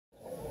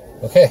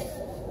Okay,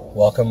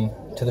 welcome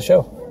to the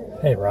show.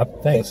 Hey,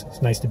 Rob. Thanks.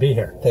 It's nice to be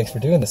here. Thanks for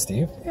doing this,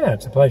 Steve. Yeah,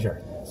 it's a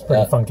pleasure. It's a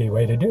pretty funky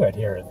way to do it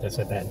here at this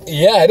event.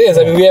 Yeah, it is.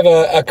 I mean, we have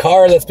a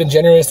car that's been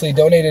generously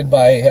donated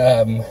by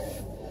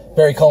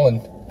Barry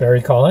Cullen.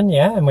 Barry Cullen,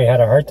 yeah, and we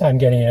had a hard time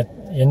getting it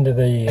into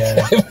the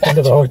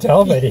into the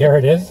hotel, but here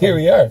it is. Here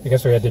we are.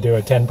 Because we had to do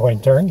a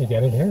 10-point turn to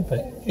get it here, but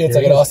it's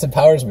like an Austin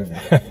Powers movie.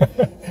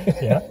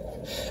 Yeah.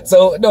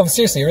 So, no,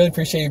 seriously, I really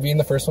appreciate you being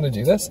the first one to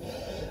do this.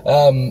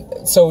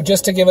 So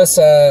just to give us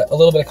a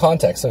little bit of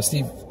context, so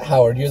Steve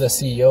Howard, you're the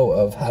CEO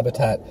of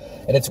Habitat,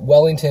 and it's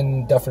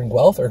Wellington, Dufferin,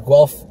 Guelph, or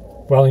Guelph?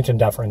 Wellington,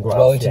 Dufferin, Guelph.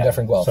 Wellington,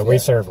 Dufferin, Guelph. So we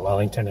serve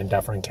Wellington and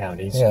Dufferin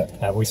counties.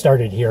 Yeah. We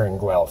started here in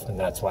Guelph, and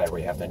that's why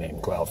we have the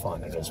name Guelph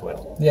on it as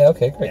well. Yeah,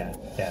 okay, great.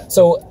 Yeah.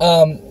 So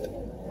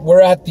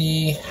we're at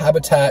the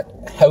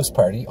Habitat house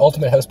party,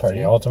 Ultimate House Party.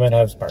 The Ultimate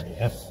House Party,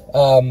 yeah.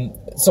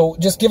 So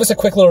just give us a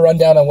quick little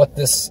rundown on what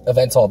this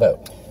event's all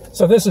about.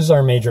 So this is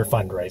our major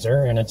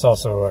fundraiser, and it's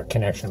also a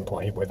connection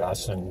point with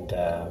us and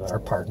our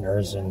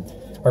partners and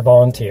our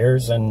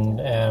volunteers,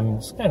 and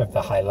it's kind of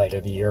the highlight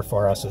of the year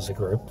for us as a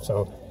group.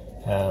 So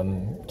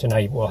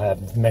tonight we'll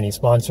have many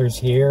sponsors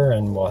here,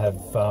 and we'll have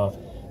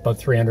about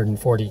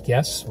 340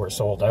 guests. We're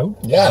sold out.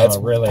 Yeah, it's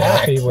really packed.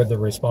 happy with the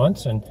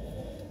response, and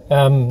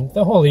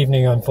the whole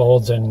evening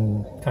unfolds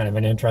in kind of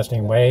an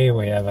interesting way.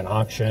 We have an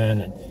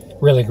auction, and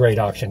really great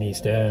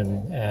auctionista,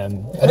 and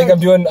I think I'm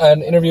doing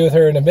an interview with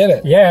her in a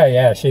minute.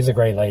 Yeah, she's a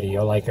great lady.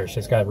 You'll like her.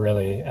 She's got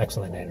really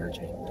excellent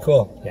energy.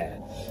 Cool. Yeah.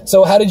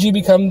 So how did you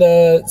become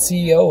the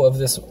CEO of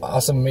this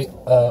awesome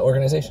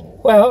organization?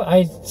 Well,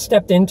 I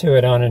stepped into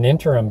it on an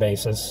interim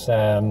basis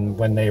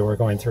when they were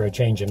going through a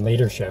change in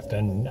leadership,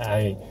 and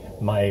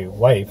my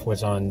wife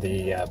was on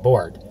the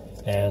board,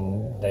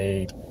 and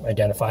they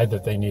identified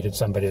that they needed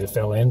somebody to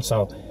fill in.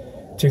 So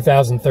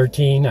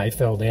 2013, I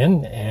filled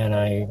in, and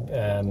I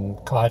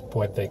caught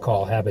what they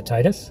call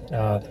habititis,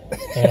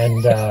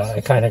 and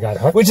I kind of got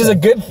hooked. Which is a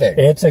good thing.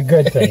 It's a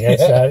good thing.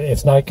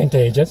 It's not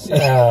contagious.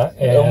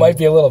 It might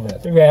be a little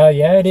bit. Well,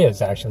 yeah, it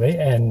is actually.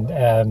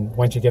 And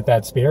once you get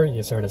that spirit,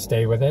 you sort of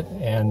stay with it.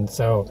 And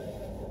so,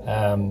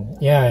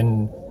 yeah,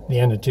 in the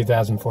end of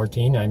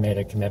 2014, I made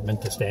a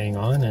commitment to staying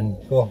on, and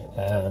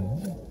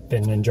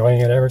been enjoying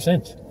it ever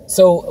since.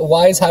 So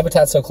why is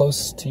Habitat so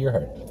close to your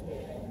heart?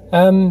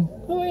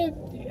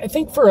 I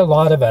think for a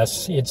lot of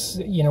us, it's,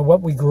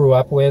 what we grew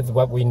up with,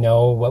 what we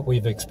know, what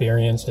we've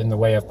experienced in the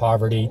way of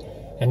poverty,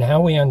 and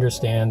how we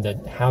understand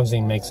that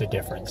housing makes a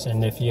difference.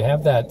 And if you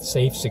have that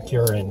safe,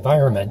 secure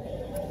environment,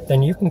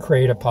 then you can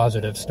create a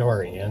positive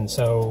story. And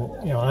so,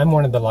 I'm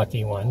one of the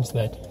lucky ones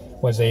that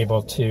was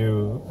able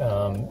to,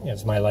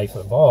 as my life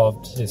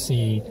evolved, to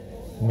see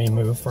me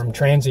move from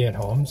transient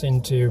homes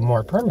into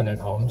more permanent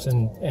homes.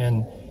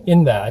 And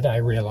in that, I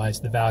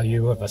realized the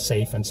value of a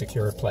safe and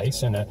secure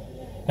place and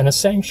a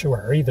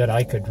sanctuary that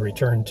I could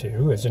return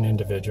to as an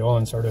individual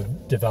and sort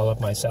of develop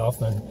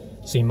myself and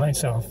see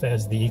myself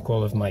as the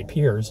equal of my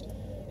peers.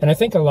 And I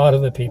think a lot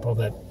of the people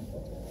that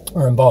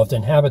are involved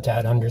in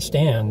Habitat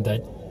understand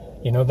that,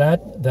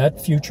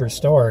 that future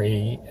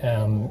story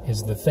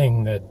is the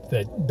thing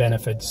that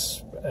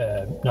benefits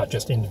not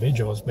just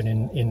individuals, but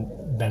in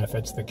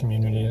benefits the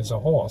community as a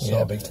whole. So,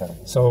 yeah, big time.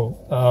 So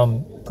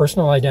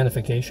personal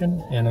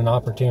identification and an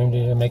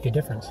opportunity to make a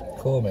difference.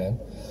 Cool, man.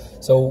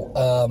 So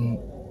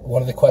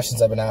one of the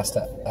questions I've been asked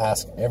to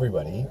ask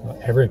everybody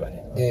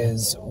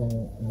is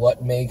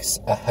what makes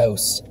a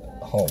house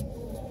home?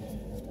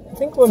 I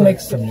think what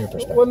makes from your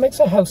perspective, what makes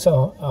a house a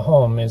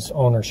home is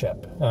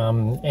ownership,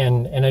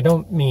 and I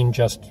don't mean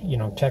just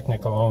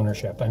technical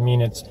ownership. I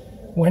mean it's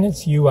when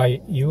it's you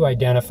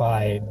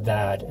identify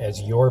that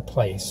as your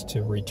place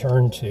to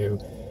return to,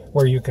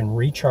 where you can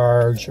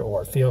recharge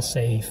or feel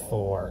safe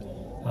or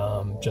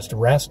just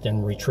rest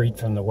and retreat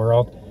from the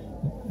world.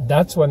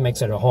 That's what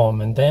makes it a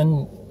home. And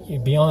then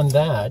beyond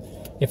that,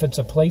 if it's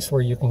a place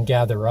where you can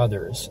gather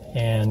others,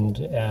 and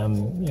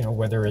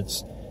whether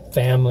it's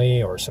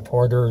family or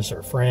supporters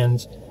or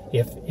friends,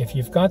 if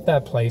you've got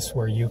that place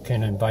where you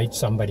can invite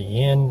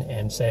somebody in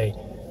and say,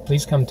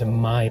 please come to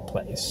my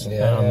place,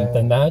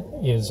 then that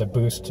is a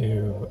boost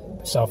to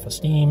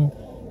self-esteem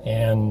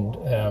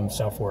and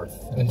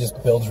self-worth. And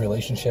just builds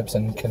relationships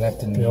and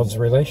builds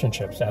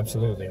relationships,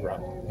 absolutely,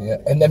 Rob. Yeah,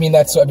 and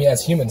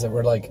as humans, that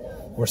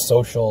we're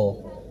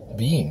social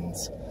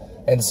beings.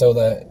 And so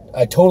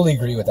I totally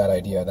agree with that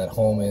idea that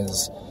home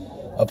is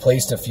a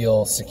place to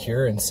feel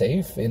secure and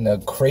safe in the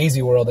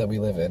crazy world that we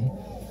live in.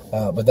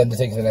 But then to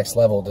take it to the next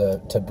level,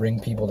 to bring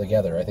people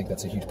together, I think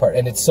that's a huge part.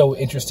 And it's so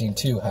interesting,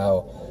 too,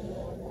 how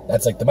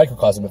that's like the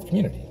microcosm of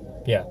community.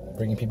 Yeah.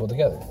 Bringing people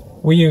together.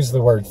 We use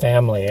the word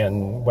family,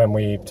 and when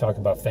we talk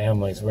about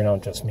families, we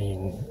don't just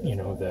mean,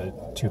 the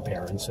two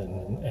parents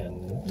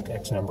and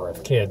X number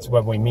of kids.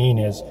 What we mean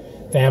is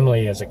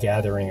family is a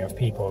gathering of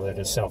people that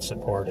is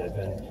self-supportive,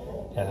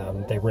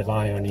 and they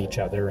rely on each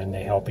other and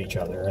they help each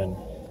other,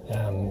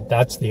 and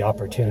that's the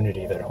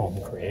opportunity that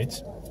home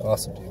creates.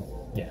 Awesome, dude.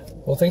 Yeah.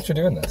 Well, thanks for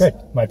doing this. Good.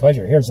 My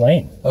pleasure. Here's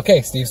Lane.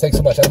 Okay, Steve, thanks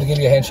so much. I'm going to give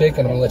you a handshake,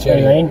 and I'm going to let you out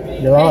of here.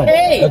 Lane, you're on.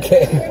 Hey!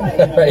 Okay.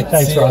 All right.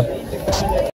 Thanks, Rob.